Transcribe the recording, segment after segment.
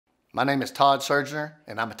My name is Todd Surgener,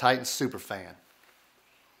 and I'm a Titans super fan.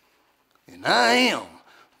 And I am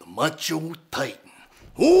the Macho Titan.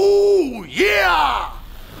 Oh, yeah!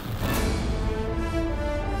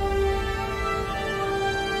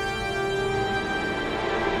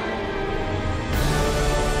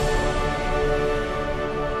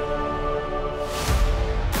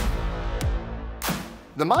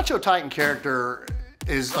 The Macho Titan character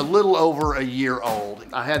is a little over a year old.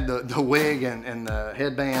 I had the wig and the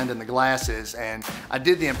headband and the glasses, and I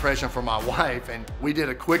did the impression for my wife, and we did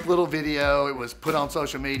a quick little video. It was put on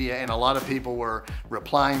social media, and a lot of people were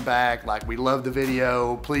replying back like, we love the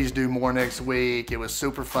video, please do more next week. It was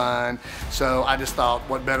super fun. So I just thought,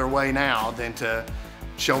 what better way now than to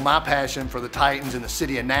show my passion for the Titans in the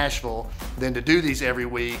city of Nashville than to do these every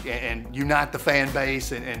week and unite the fan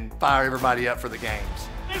base and fire everybody up for the games.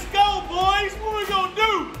 Let's go, boys! What are we gonna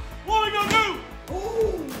do? What are we gonna do?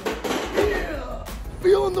 Oh, yeah!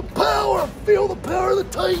 Feeling the power! Feel the power of the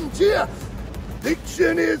Titans, yeah!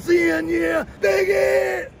 Diction is in, yeah! Dig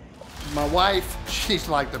it! My wife, she's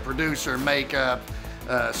like the producer, makeup,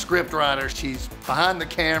 script writer. She's behind the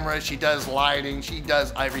camera, she does lighting, she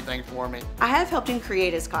does everything for me. I have helped him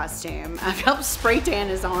create his costume. I've helped spray tan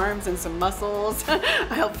his arms and some muscles. I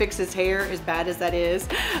helped fix his hair, as bad as that is.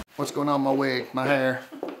 What's going on with my wig, my hair?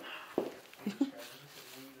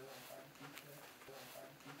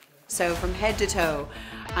 So from head to toe,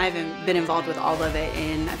 I've been involved with all of it,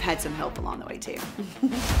 and I've had some help along the way too.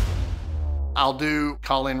 I'll do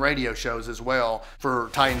call-in radio shows as well for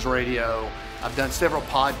Titans Radio. I've done several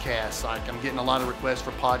podcasts. Like, I'm getting a lot of requests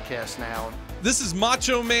for podcasts now. This is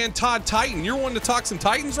Macho Man Todd Titan. You're wanting to talk some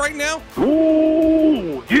Titans right now?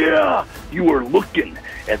 Oh, yeah. You are looking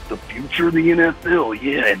at the future of the NFL,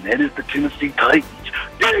 yeah, and that is the Tennessee Titans.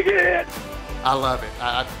 Dig it! I love it.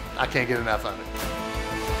 I can't get enough of it.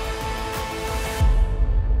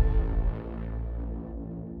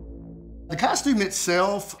 The costume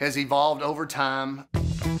itself has evolved over time.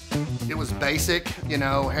 It was basic, you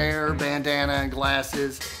know, hair, bandana, and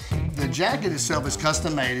glasses. The jacket itself is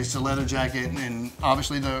custom made. It's a leather jacket, and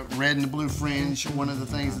obviously the red and the blue fringe, one of the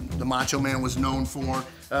things the Macho Man was known for.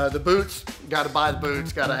 The boots, gotta buy the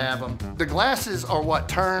boots, gotta have them. The glasses are what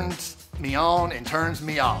turns me on and turns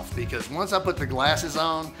me off, because once I put the glasses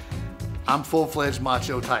on, I'm full-fledged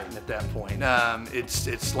Macho Titan at that point.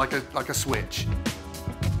 It's like a switch.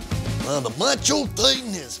 The Macho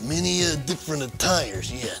Titan has many different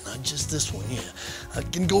attires, yeah, not just this one, yeah. I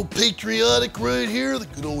can go patriotic right here, the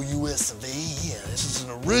good old US of A, yeah. This is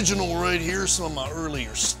an original right here, some of my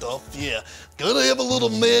earlier stuff, yeah. Gotta have a little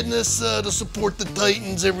madness to support the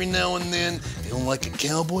Titans every now and then. Feeling like a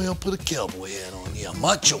cowboy, I'll put a cowboy hat on, yeah.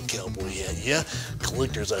 Macho cowboy hat, yeah.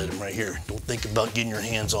 Collector's item right here. Don't think about getting your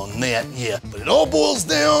hands on that, yeah. But it all boils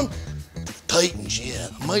down Titans, yeah.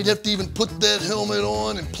 I might have to even put that helmet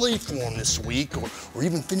on and play for them this week or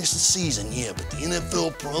even finish the season, yeah, but the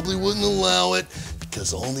NFL probably wouldn't allow it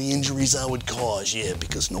because of all the injuries I would cause, yeah,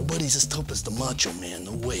 because nobody's as tough as the Macho Man,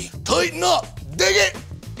 no way. Tighten up, dig it!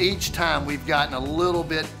 Each time we've gotten a little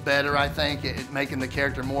bit better, I think, at making the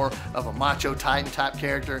character more of a Macho Titan type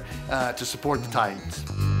character to support the Titans.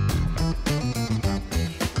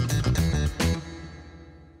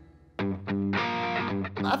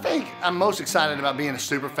 I think I'm most excited about being a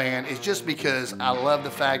super fan is just because I love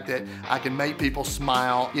the fact that I can make people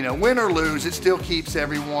smile. You know, win or lose, it still keeps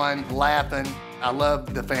everyone laughing. I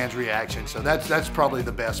love the fans' reaction, so that's probably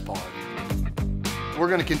the best part. We're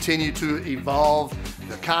gonna continue to evolve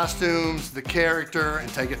the costumes, the character, and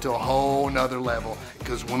take it to a whole nother level.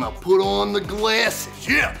 Because when I put on the glasses,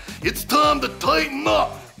 yeah, it's time to tighten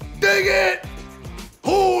up. Dig it!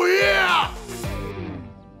 Oh yeah!